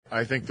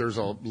I think there's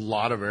a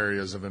lot of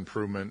areas of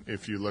improvement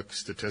if you look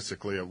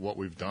statistically at what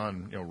we've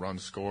done.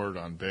 Runs scored,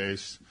 on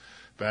base,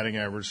 batting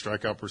average,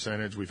 strikeout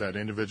percentage. We've had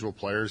individual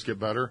players get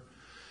better.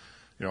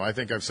 I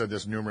think I've said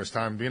this numerous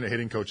times. Being a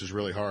hitting coach is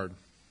really hard.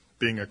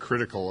 Being a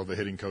critical of a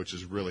hitting coach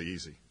is really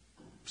easy.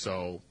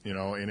 So,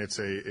 and it's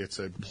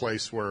a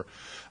place where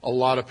a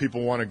lot of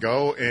people want to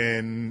go,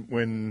 and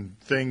when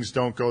things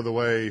don't go the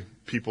way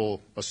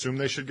people assume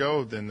they should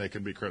go, then they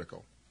can be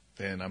critical.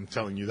 And I'm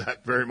telling you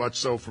that very much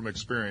so from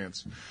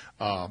experience.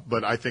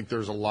 But I think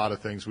there's a lot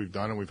of things we've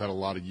done, and we've had a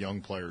lot of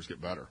young players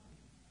get better.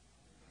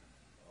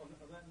 On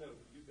that note,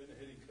 you've been a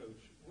hitting coach.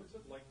 What's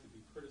it like to be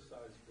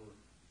criticized for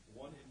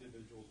one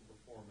individual's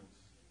performance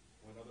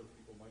when other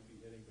people might be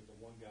hitting, but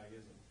the one guy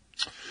isn't?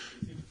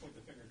 You seem to point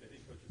the finger at the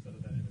hitting coach instead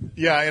of that individual.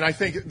 Yeah, and I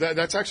think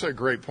that's actually a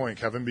great point,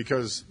 Kevin,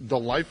 because the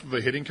life of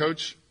a hitting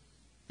coach,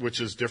 which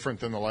is different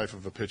than the life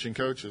of a pitching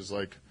coach, is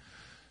like,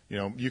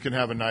 you can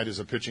have a night as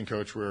a pitching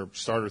coach where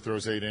starter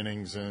throws 8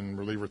 innings and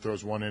reliever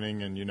throws 1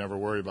 inning and you never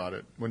worry about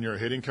it. When you're a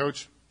hitting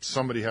coach,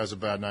 somebody has a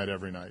bad night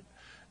every night.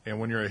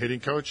 And when you're a hitting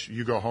coach,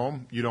 you go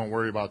home, you don't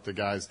worry about the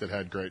guys that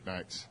had great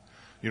nights.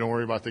 You don't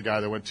worry about the guy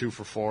that went 2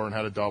 for 4 and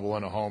had a double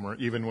and a homer,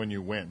 even when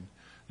you win.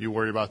 You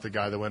worry about the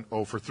guy that went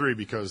 0 for 3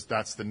 because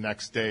that's the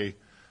next day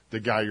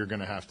the guy you're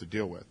going to have to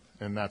deal with.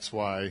 And that's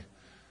why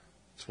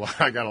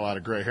I got a lot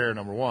of gray hair,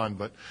 number one.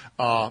 But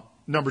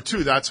number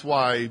two, that's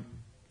why,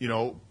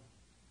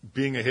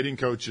 being a hitting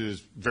coach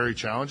is very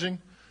challenging,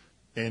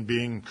 and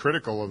being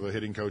critical of a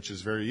hitting coach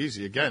is very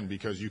easy, again,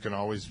 because you can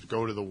always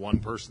go to the one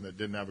person that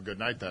didn't have a good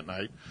night that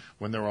night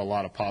when there were a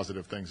lot of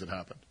positive things that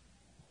happened.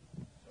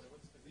 At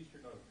least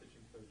you're not a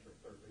pitching coach or a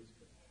third base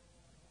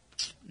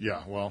coach.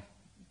 Yeah, well,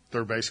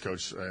 third base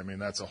coach,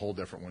 that's a whole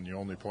different one. You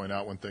only point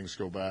out when things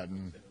go bad.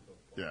 And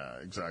yeah,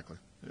 exactly.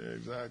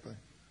 Exactly.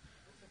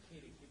 What's the key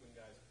to keeping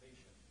guys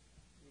patient?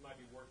 You might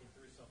be working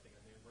through something,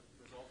 and the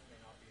results may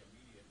not be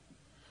immediate,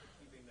 but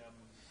keeping them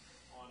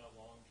on a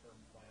long-term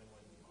plan when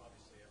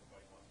obviously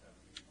everybody wants to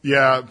have a meeting.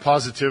 Yeah,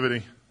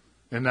 positivity.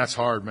 And that's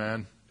hard,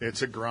 man.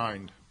 It's a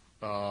grind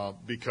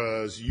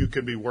because you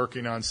can be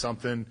working on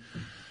something,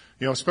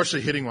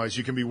 especially hitting-wise,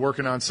 you can be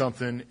working on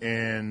something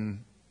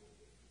and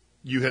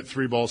you hit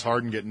 3 balls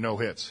hard and get no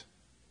hits.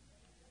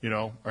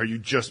 Or you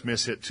just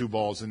hit 2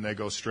 balls and they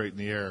go straight in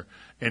the air.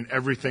 And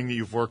everything that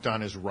you've worked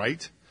on is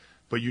right,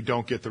 but you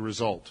don't get the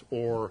result.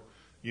 Or,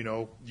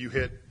 you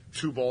hit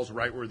 2 balls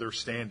right where they're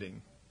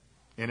standing.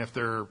 And if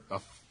they're a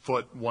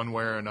foot one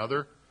way or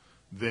another,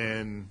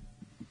 then,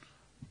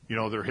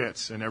 they're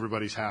hits and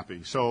everybody's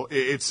happy. So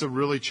it's a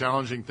really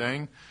challenging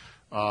thing.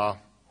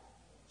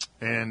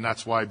 And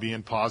that's why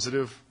being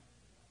positive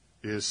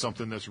is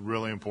something that's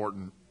really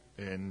important.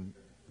 And,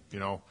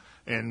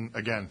 and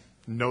again,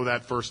 know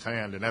that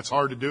firsthand, and that's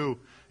hard to do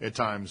at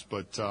times,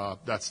 but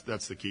that's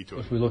the key to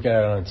it. If we look at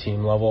it on a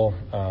team level,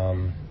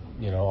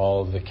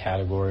 all of the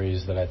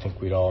categories that I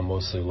think we'd all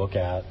mostly look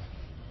at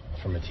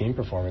from a team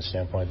performance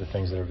standpoint, the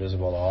things that are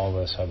visible to all of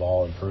us have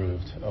all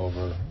improved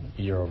over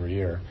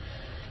year.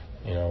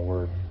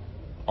 We're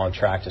on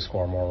track to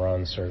score more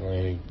runs,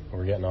 certainly.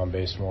 We're getting on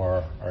base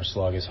more. Our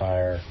slug is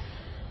higher.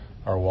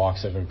 Our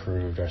walks have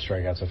improved. Our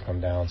strikeouts have come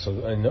down.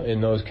 So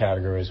in those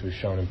categories, we've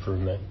shown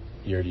improvement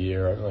year to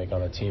year, like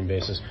on a team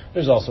basis.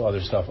 There's also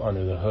other stuff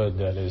under the hood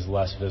that is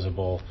less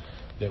visible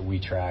that we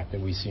track,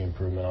 that we see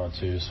improvement on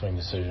too, swing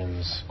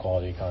decisions,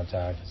 quality of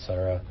contact, et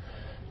cetera.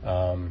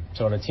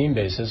 So on a team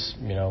basis,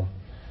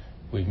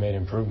 we've made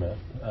improvement,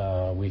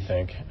 we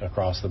think,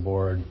 across the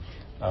board.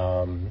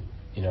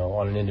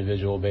 On an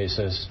individual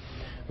basis,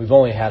 we've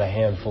only had a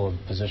handful of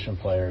position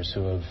players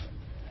who have,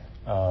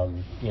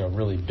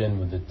 really been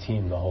with the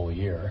team the whole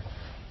year.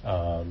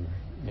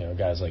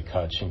 Guys like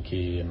Kutch and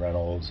Key and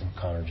Reynolds and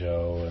Connor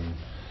Joe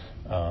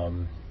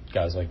and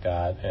guys like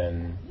that,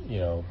 and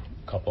a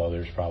couple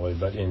others probably.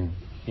 But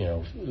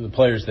the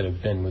players that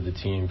have been with the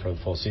team for the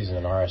full season,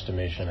 in our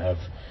estimation, have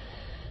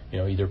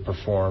either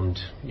performed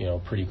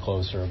pretty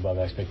close or above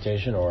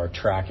expectation, or are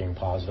tracking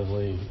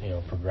positively,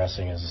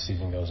 progressing as the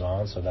season goes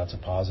on. So that's a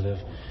positive.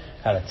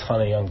 Had a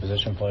ton of young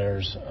position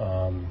players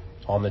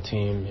on the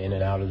team, in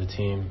and out of the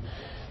team.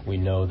 We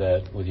know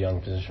that with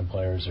young position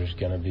players,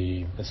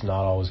 it's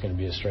not always going to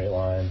be a straight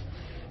line.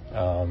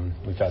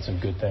 We've had some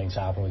good things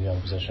happen with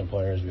young position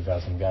players. We've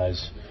had some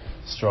guys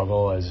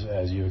struggle,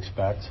 as you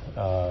expect.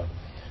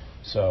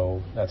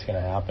 So that's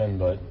going to happen.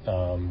 But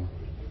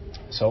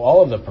so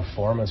all of the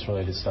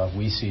performance-related stuff,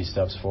 we see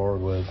steps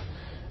forward with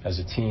as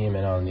a team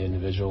and on the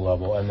individual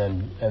level. And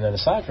then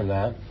aside from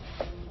that,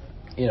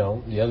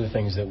 the other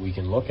things that we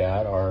can look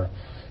at are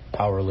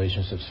how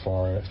relationships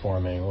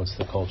forming, what's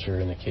the culture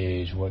in the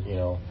cage, what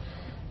are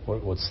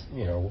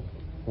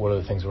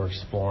the things we're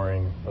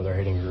exploring with our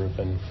hitting group.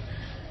 And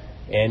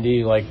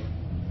Andy, like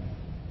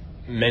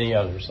many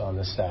others on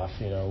this staff,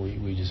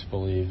 we just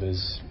believe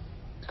is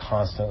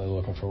constantly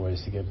looking for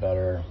ways to get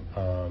better,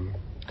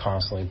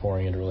 constantly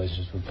pouring into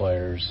relationships with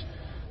players,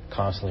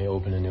 constantly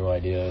open to new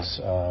ideas.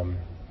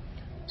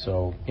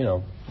 So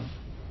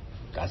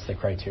that's the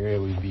criteria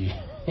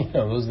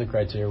those are the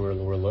criteria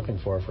we're looking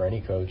for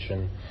any coach.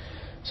 And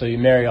So you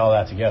marry all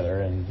that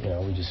together, and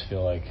we just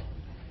feel like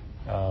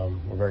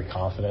we're very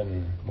confident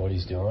in what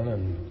he's doing,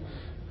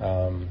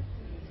 and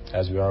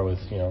as we are with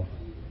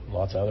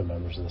lots of other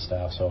members of the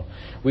staff. So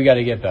we got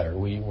to get better.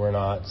 We're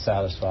not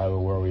satisfied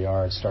with where we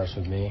are. It starts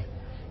with me.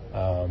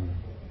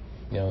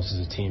 This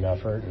is a team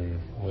effort, and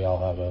we all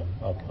have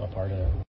a part in it.